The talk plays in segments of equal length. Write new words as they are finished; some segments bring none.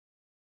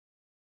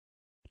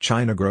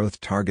China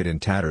growth target in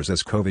tatters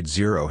as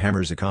COVID-0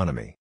 hammers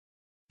economy.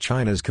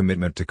 China's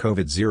commitment to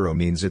COVID-0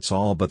 means it's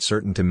all but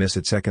certain to miss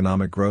its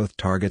economic growth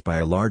target by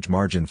a large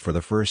margin for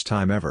the first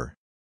time ever.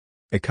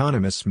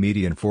 Economists'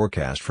 median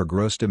forecast for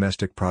gross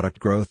domestic product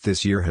growth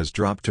this year has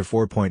dropped to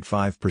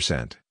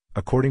 4.5%,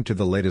 according to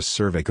the latest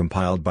survey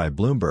compiled by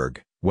Bloomberg,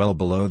 well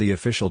below the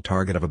official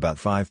target of about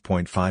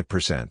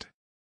 5.5%.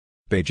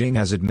 Beijing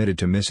has admitted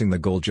to missing the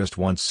goal just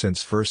once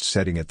since first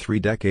setting it 3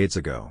 decades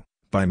ago,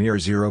 by mere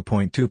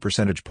 0.2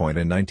 percentage point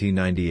in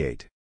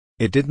 1998.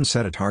 It didn't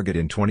set a target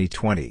in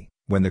 2020,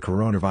 when the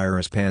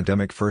coronavirus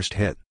pandemic first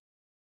hit.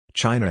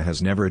 China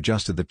has never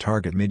adjusted the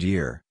target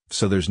mid-year,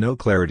 so there's no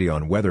clarity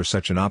on whether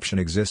such an option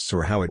exists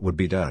or how it would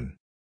be done.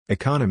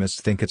 Economists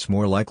think it's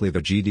more likely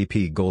the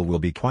GDP goal will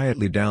be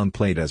quietly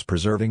downplayed as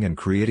preserving and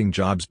creating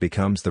jobs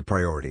becomes the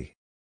priority.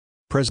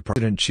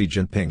 President Xi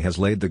Jinping has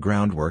laid the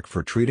groundwork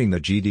for treating the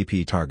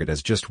GDP target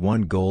as just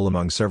one goal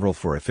among several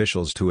for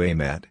officials to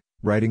aim at,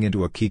 writing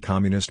into a key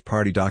Communist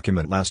Party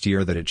document last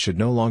year that it should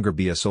no longer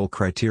be a sole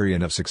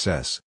criterion of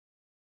success.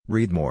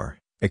 Read more.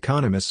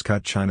 Economists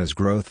cut China's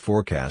growth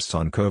forecasts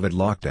on COVID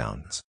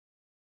lockdowns.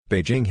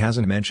 Beijing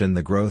hasn't mentioned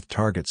the growth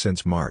target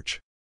since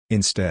March.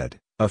 Instead,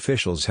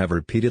 officials have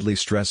repeatedly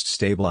stressed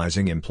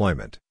stabilizing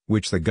employment,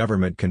 which the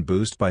government can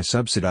boost by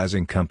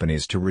subsidizing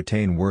companies to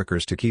retain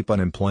workers to keep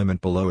unemployment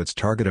below its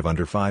target of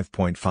under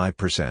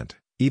 5.5%,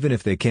 even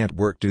if they can't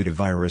work due to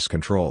virus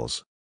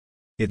controls.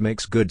 It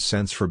makes good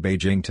sense for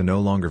Beijing to no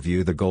longer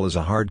view the goal as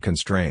a hard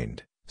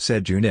constraint,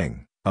 said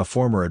Juning, a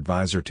former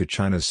advisor to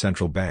China's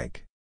central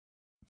bank.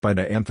 By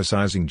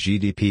de-emphasizing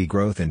GDP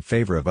growth in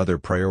favor of other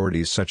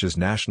priorities such as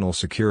national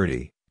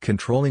security,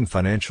 controlling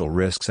financial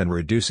risks and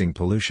reducing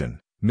pollution,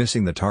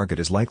 missing the target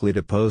is likely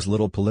to pose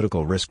little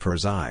political risk for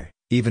Xi,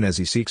 even as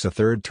he seeks a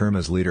third term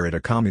as leader at a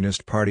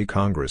Communist Party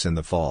Congress in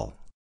the fall.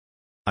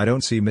 "I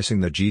don't see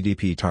missing the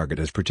GDP target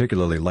as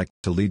particularly likely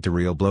to lead to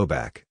real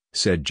blowback,"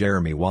 said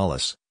Jeremy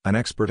Wallace, an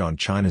expert on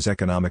China's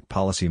economic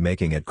policy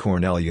making at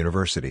Cornell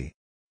University.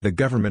 The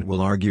government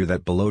will argue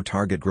that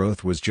below-target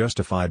growth was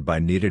justified by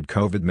needed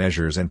COVID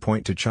measures and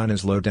point to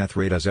China's low death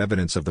rate as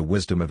evidence of the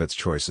wisdom of its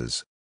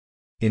choices.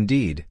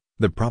 Indeed,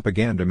 the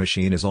propaganda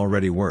machine is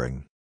already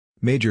whirring.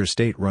 Major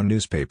state-run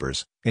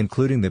newspapers,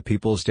 including the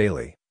People's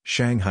Daily,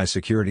 Shanghai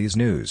Securities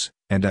News,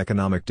 and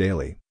Economic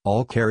Daily,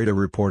 all carried a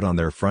report on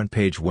their front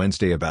page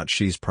Wednesday about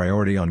Xi's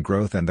priority on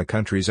growth and the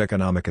country's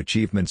economic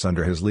achievements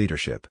under his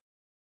leadership.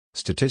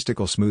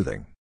 Statistical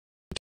smoothing.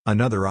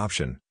 Another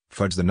option,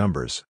 fudge the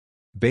numbers.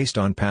 Based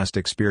on past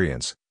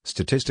experience,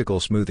 statistical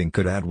smoothing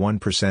could add 1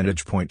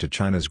 percentage point to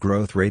China's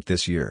growth rate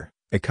this year,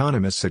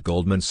 economists at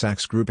Goldman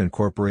Sachs Group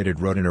Incorporated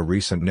wrote in a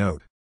recent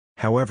note.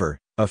 However,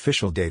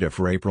 official data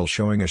for April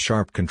showing a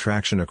sharp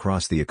contraction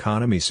across the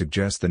economy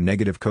suggests the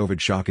negative COVID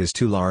shock is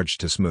too large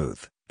to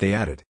smooth, they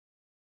added.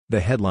 The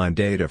headline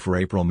data for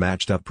April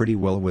matched up pretty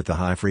well with the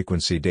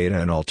high-frequency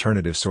data and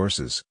alternative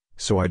sources,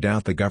 so I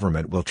doubt the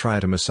government will try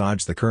to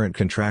massage the current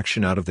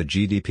contraction out of the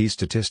GDP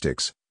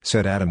statistics,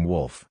 said Adam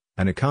Wolf,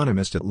 an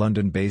economist at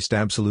London-based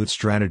Absolute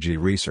Strategy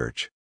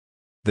Research.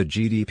 The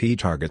GDP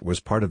target was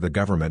part of the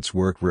government's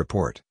work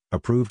report,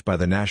 approved by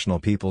the National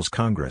People's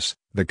Congress,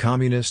 the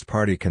Communist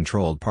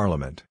Party-controlled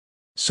parliament.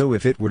 So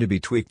if it were to be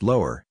tweaked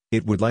lower,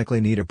 it would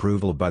likely need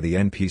approval by the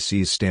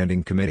NPC's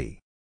Standing Committee.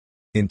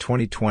 In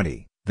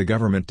 2020, the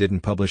government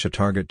didn't publish a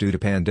target due to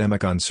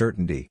pandemic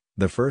uncertainty,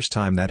 the first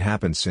time that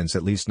happened since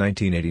at least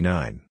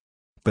 1989.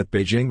 But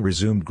Beijing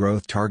resumed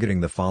growth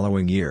targeting the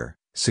following year,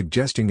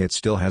 suggesting it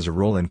still has a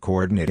role in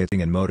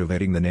coordinating and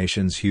motivating the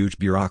nation's huge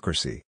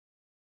bureaucracy.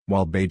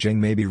 While Beijing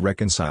may be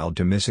reconciled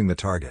to missing the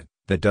target,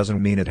 that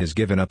doesn't mean it has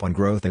given up on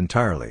growth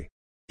entirely.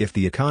 If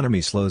the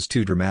economy slows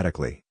too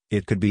dramatically,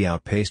 it could be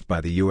outpaced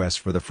by the U.S.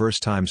 for the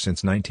first time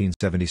since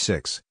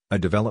 1976, a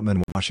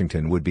development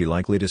Washington would be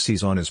likely to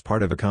seize on as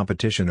part of a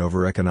competition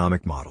over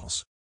economic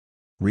models.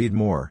 Read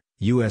more,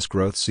 U.S.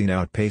 growth seen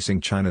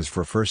outpacing China's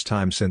for first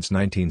time since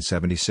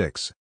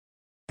 1976.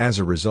 As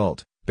a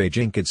result,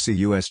 Beijing could see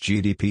U.S.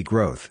 GDP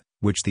growth,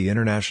 which the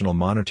International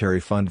Monetary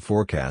Fund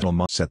forecast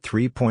at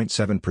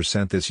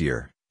 3.7% this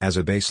year, as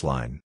a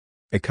baseline.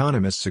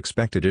 Economists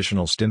expect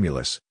additional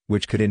stimulus,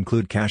 which could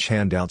include cash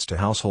handouts to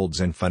households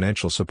and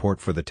financial support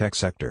for the tech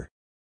sector.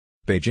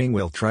 Beijing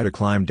will try to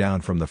climb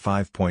down from the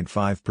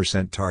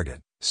 5.5% target,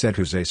 said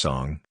Jose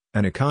Song,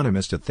 an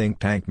economist at think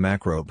tank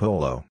Macro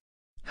Polo.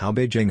 How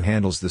Beijing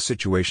handles the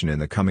situation in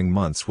the coming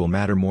months will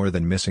matter more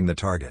than missing the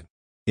target.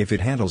 If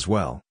it handles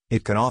well,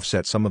 it can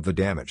offset some of the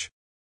damage.